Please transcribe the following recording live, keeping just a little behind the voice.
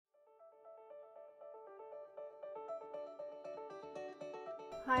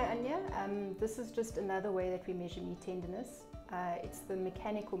Hi Anya, this is just another way that we measure meat tenderness. It's the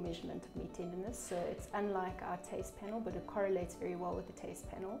mechanical measurement of meat tenderness, so it's unlike our taste panel, but it correlates very well with the taste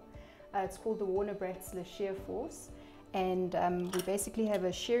panel. It's called the Warner-Bratzler shear force, and we basically have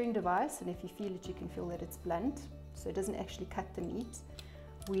a shearing device, and if you feel it, you can feel that it's blunt, so it doesn't actually cut the meat.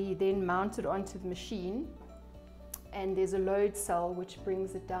 We then mount it onto the machine, and there's a load cell which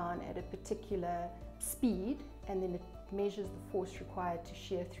brings it down at a particular speed, and then it measures the force required to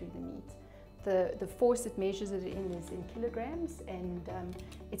shear through the meat. The force it measures it in is in kilograms, and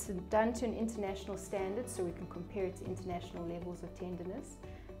it's done to an international standard, so we can compare it to international levels of tenderness.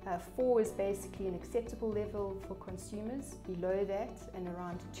 4 is basically an acceptable level for consumers. Below that and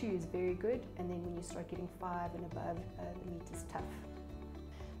around 2 is very good, and then when you start getting 5 and above, the meat is tough.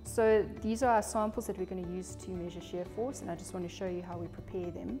 So these are our samples that we're going to use to measure shear force, and I just want to show you how we prepare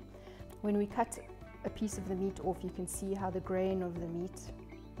them. When we cut a piece of the meat off, you can see how the grain of the meat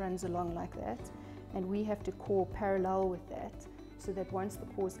runs along like that, and we have to core parallel with that, so that once the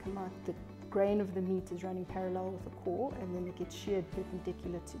cores come out, the grain of the meat is running parallel with the core, and then it gets sheared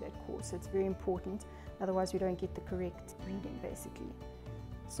perpendicular to that core. So it's very important, otherwise we don't get the correct reading basically.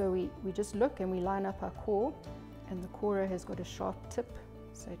 So we just look and we line up our core, and the corer has got a sharp tip,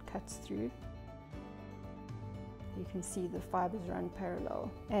 so it cuts through. You can see the fibers run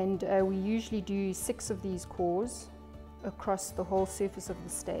parallel, and we usually do 6 of these cores across the whole surface of the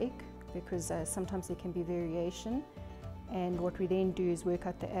steak, because sometimes there can be variation, and what we then do is work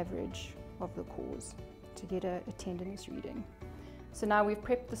out the average of the cores to get a tenderness reading. So now we've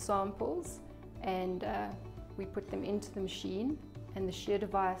prepped the samples, and we put them into the machine, and the shear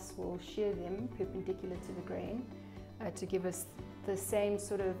device will shear them perpendicular to the grain to give us the same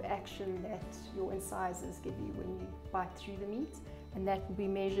sort of action that your incisors give you when you bite through the meat, and that will be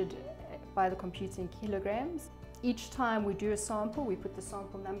measured by the computer in kilograms. Each time we do a sample, we put the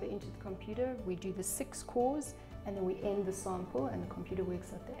sample number into the computer, we do the 6 cores, and then we end the sample, and the computer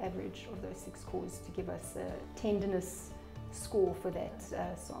works out the average of those 6 cores to give us a tenderness score for that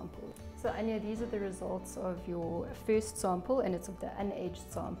sample. So Anya, these are the results of your first sample, and it's of the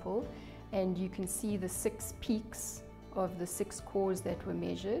unaged sample, and you can see the 6 peaks of the 6 cores that were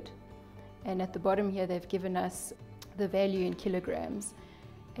measured, and at the bottom here they've given us the value in kilograms,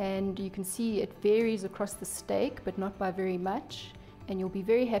 and you can see it varies across the steak but not by very much, and you'll be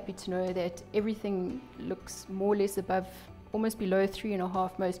very happy to know that everything looks more or less above, almost below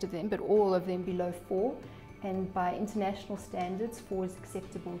 3.5, most of them, but all of them below 4, and by international standards 4 is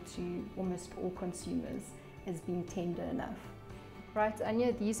acceptable to almost all consumers as being tender enough. Right,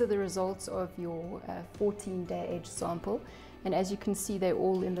 Anya, these are the results of your 14-day aged sample, and as you can see they're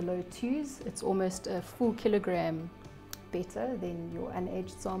all in the low 2s. It's almost a full kilogram better than your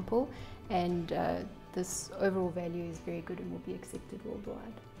unaged sample, and this overall value is very good and will be accepted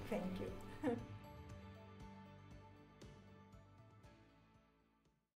worldwide. Thank you.